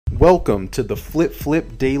Welcome to the Flip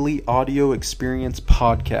Flip Daily Audio Experience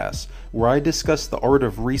Podcast, where I discuss the art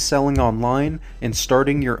of reselling online and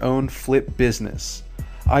starting your own flip business.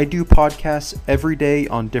 I do podcasts every day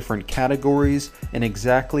on different categories and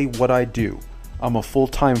exactly what I do. I'm a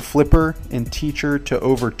full-time flipper and teacher to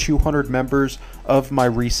over 200 members of my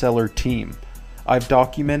reseller team. I've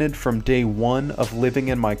documented from day one of living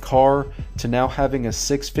in my car to now having a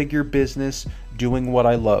six-figure business doing what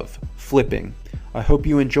I love, flipping. I hope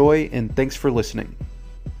you enjoy, and thanks for listening.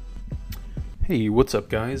 Hey, what's up,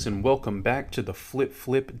 guys, and welcome back to the Flip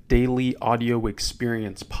Flip Daily Audio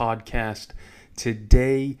Experience Podcast.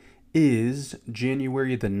 Today is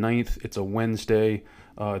January the 9th. It's a Wednesday.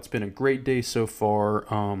 It's been a great day so far.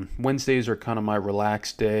 Wednesdays are kind of my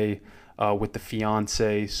relaxed day with the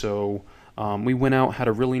fiance, so we went out, had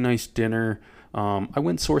a really nice dinner. I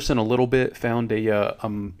went sourcing a little bit, found a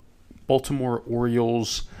Baltimore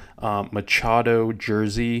Orioles Machado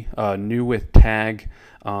jersey, new with tag.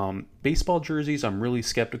 Baseball jerseys I'm really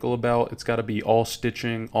skeptical about. It's got to be all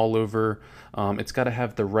stitching all over. It's got to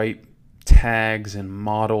have the right tags and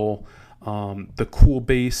model. The cool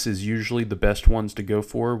base is usually the best ones to go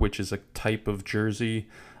for, which is a type of jersey.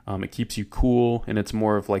 It keeps you cool, and it's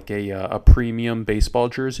more of like a premium baseball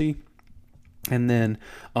jersey. And then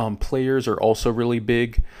players are also really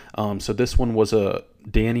big. So this one was a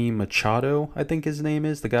Danny Machado, I think his name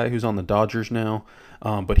is, the guy who's on the Dodgers now.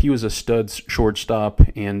 But he was a stud shortstop,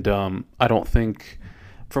 and I don't think,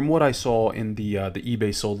 from what I saw in the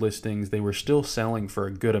eBay sold listings, they were still selling for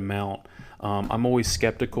a good amount. I'm always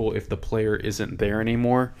skeptical if the player isn't there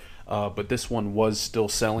anymore. But this one was still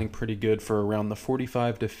selling pretty good for around the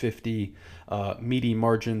 45 to 50 meaty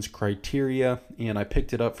margins criteria, and I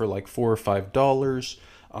picked it up for like $4 or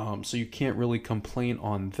 $5. So you can't really complain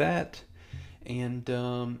on that. And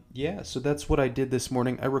so that's what I did this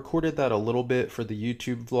morning. I recorded that a little bit for the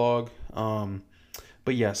YouTube vlog.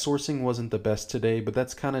 But yeah, sourcing wasn't the best today, but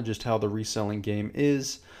that's kind of just how the reselling game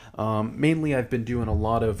is. Mainly I've been doing a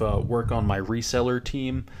lot of work on my reseller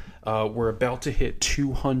team. We're about to hit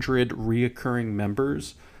 200 reoccurring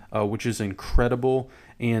members, which is incredible.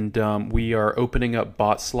 And we are opening up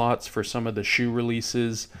bot slots for some of the shoe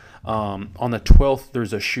releases. On the 12th,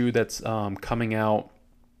 there's a shoe that's coming out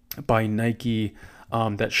by Nike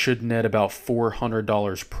that should net about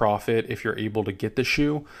 $400 profit if you're able to get the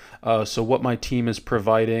shoe. So what my team is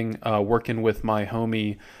providing, working with my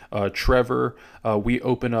homie Trevor, we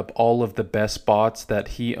open up all of the best bots that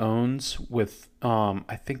he owns with,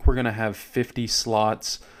 I think we're going to have 50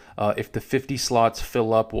 slots. If the 50 slots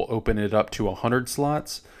fill up, we'll open it up to 100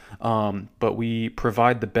 slots. But we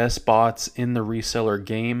provide the best bots in the reseller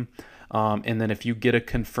game. And then if you get a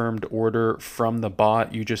confirmed order from the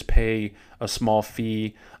bot, you just pay a small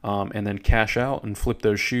fee and then cash out and flip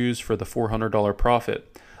those shoes for the $400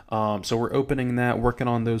 profit. So we're opening that, working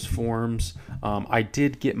on those forms. I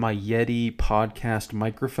did get my Yeti podcast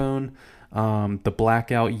microphone, the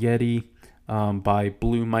Blackout Yeti by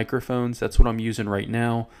Blue Microphones. That's what I'm using right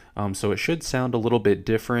now. So it should sound a little bit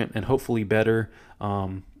different and hopefully better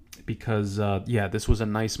because, this was a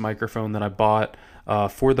nice microphone that I bought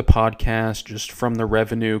for the podcast, just from the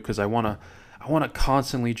revenue, because I want to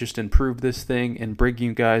constantly just improve this thing and bring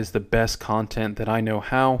you guys the best content that I know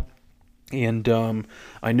how. And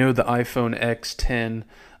I know the iPhone X10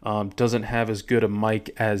 doesn't have as good a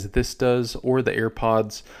mic as this does, or the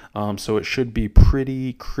AirPods, so it should be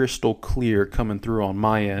pretty crystal clear coming through on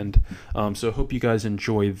my end. So I hope you guys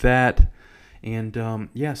enjoy that. And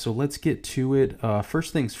so let's get to it.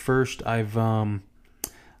 First things first, I've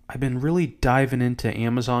been really diving into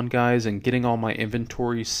Amazon, guys, and getting all my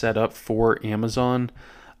inventory set up for Amazon.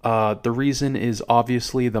 The reason is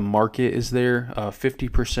obviously the market is there.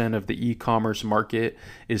 50% of the e-commerce market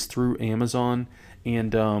is through Amazon.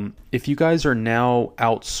 And if you guys are now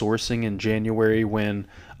outsourcing in January, when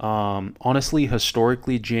honestly,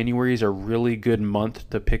 historically, January is a really good month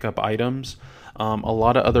to pick up items. A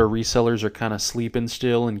lot of other resellers are kind of sleeping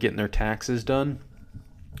still and getting their taxes done.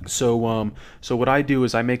 So what I do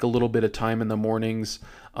is I make a little bit of time in the mornings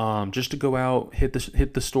just to go out, hit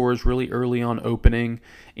the stores really early on opening,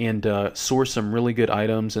 and source some really good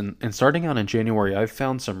items. And starting out in January, I've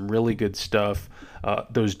found some really good stuff.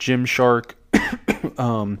 Those Gymshark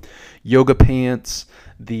yoga pants,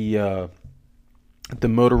 the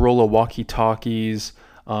Motorola walkie-talkies,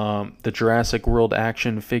 the Jurassic World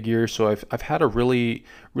action figure. So I've had a really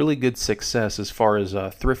good success as far as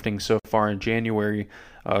thrifting so far in January.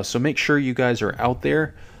 So make sure you guys are out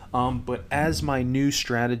there. But as my new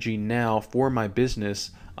strategy now for my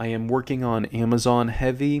business, I am working on Amazon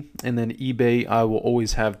heavy, and then eBay, I will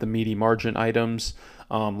always have the meaty margin items.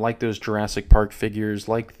 like those Jurassic Park figures,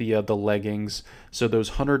 like the leggings. So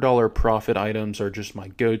those $100 profit items are just my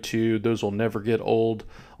go-to. Those will never get old.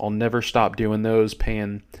 I'll never stop doing those,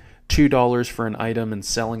 paying $2 for an item and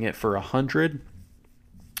selling it for $100.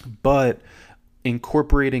 But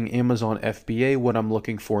incorporating Amazon FBA, what I'm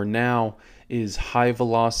looking for now is high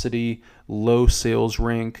velocity, low sales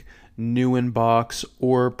rank, new in box,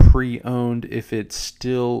 or pre-owned if it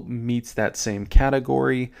still meets that same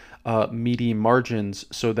category, meaty margins,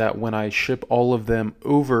 so that when I ship all of them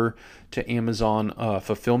over to Amazon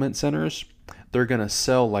fulfillment centers, they're going to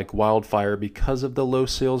sell like wildfire because of the low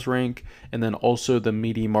sales rank and then also the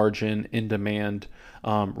meaty margin in demand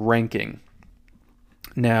ranking.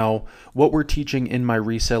 Now, what we're teaching in my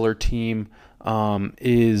reseller team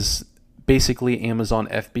is basically Amazon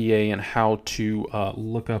FBA and how to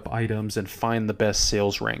look up items and find the best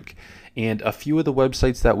sales rank. And a few of the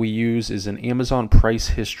websites that we use is an Amazon price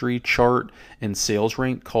history chart and sales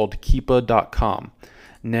rank called Keepa.com.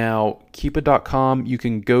 Now, Keepa.com, you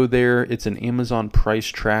can go there. It's an Amazon price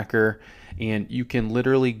tracker, and you can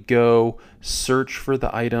literally go search for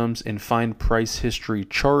the items and find price history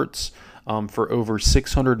charts for over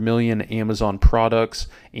 600 million Amazon products,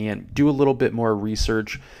 and do a little bit more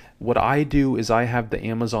research. What I do is I have the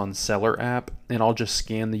Amazon Seller app, and I'll just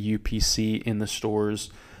scan the UPC in the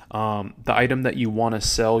stores, the item that you want to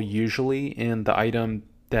sell usually, and the item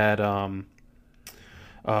that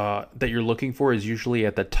that you're looking for is usually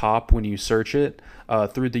at the top when you search it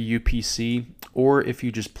through the UPC, or if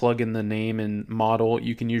you just plug in the name and model,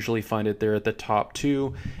 you can usually find it there at the top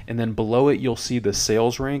too. And then below it, you'll see the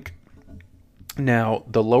sales rank. Now,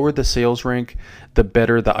 the lower the sales rank, the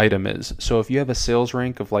better the item is. So if you have a sales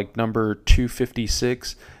rank of like number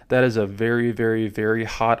 256, that is a very, very, very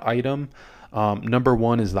hot item. Number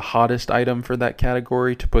 1 is the hottest item for that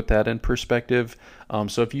category, to put that in perspective.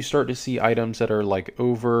 So if you start to see items that are like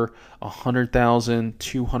over 100,000,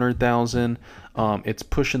 200,000, it's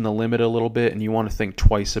pushing the limit a little bit, and you want to think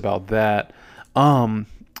twice about that.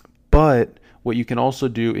 But what you can also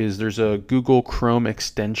do is there's a Google Chrome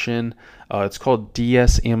extension. It's called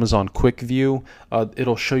DS Amazon Quick View.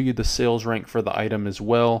 It'll show you the sales rank for the item as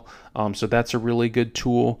well. So that's a really good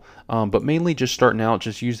tool. But mainly just starting out,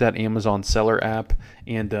 just use that Amazon Seller app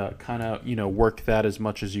and kind of work that as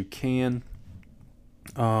much as you can.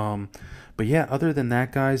 But yeah, other than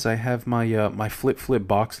that, guys, I have my my Flip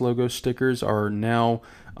box logo stickers are now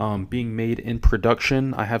being made in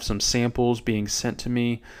production. I have some samples being sent to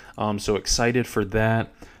me, so excited for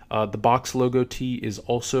that. The box logo tee is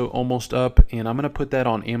also almost up, and I'm going to put that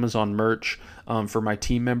on Amazon merch for my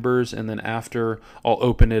team members, and then after I'll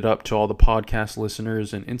open it up to all the podcast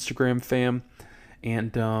listeners and Instagram fam.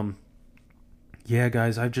 And yeah,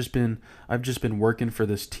 guys, I've just been working for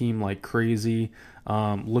this team like crazy,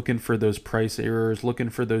 looking for those price errors, looking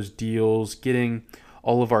for those deals, getting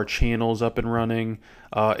all of our channels up and running.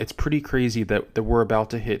 It's pretty crazy that we're about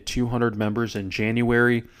to hit 200 members in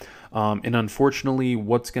January. And unfortunately,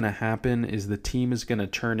 what's going to happen is the team is going to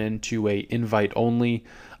turn into a invite only.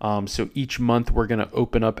 So each month we're going to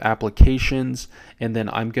open up applications, and then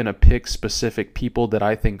I'm going to pick specific people that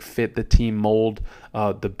I think fit the team mold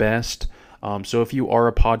the best. So if you are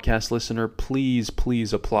a podcast listener,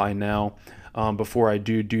 please apply now. Before I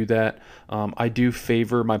do that, I do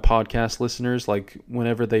favor my podcast listeners. Like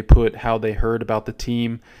whenever they put how they heard about the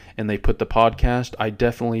team and they put the podcast, I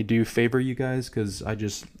definitely do favor you guys because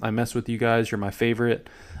I mess with you guys. You're my favorite.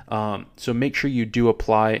 So make sure you do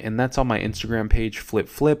apply, and that's on my Instagram page,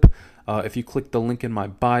 Flip. If you click the link in my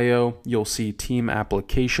bio, you'll see team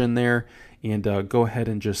application there, and go ahead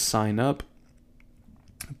and just sign up.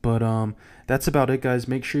 But that's about it, guys.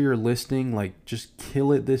 Make sure you're listing, like just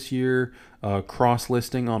kill it this year.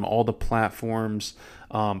 Cross-listing on all the platforms,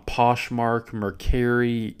 Poshmark,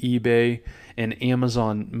 Mercari, eBay, and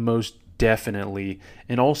Amazon most definitely.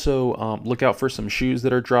 And also look out for some shoes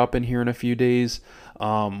that are dropping here in a few days.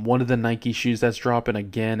 One of the Nike shoes that's dropping,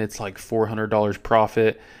 again, it's like $400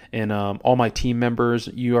 profit. And all my team members,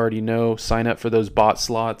 you already know, sign up for those bot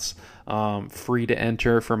slots, free to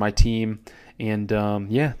enter for my team. And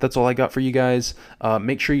yeah, that's all I got for you guys.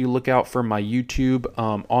 Make sure you look out for my YouTube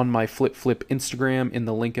on my Flip Instagram in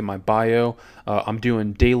the link in my bio. I'm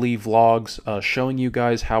doing daily vlogs showing you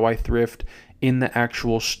guys how I thrift in the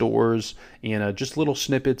actual stores, and just little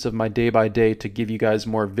snippets of my day by day to give you guys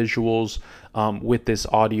more visuals with this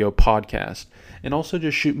audio podcast. And also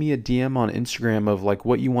just shoot me a DM on Instagram of like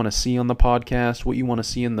what you want to see on the podcast, what you want to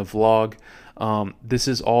see in the vlog. This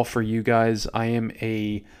is all for you guys. I am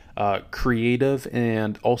a creative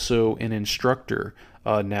and also an instructor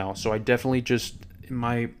now, so I definitely just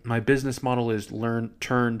my business model is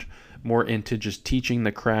turned more into just teaching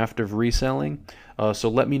the craft of reselling. So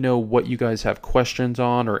let me know what you guys have questions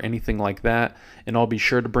on or anything like that, and I'll be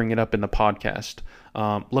sure to bring it up in the podcast.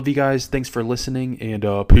 Love you guys. Thanks for listening,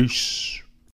 and peace.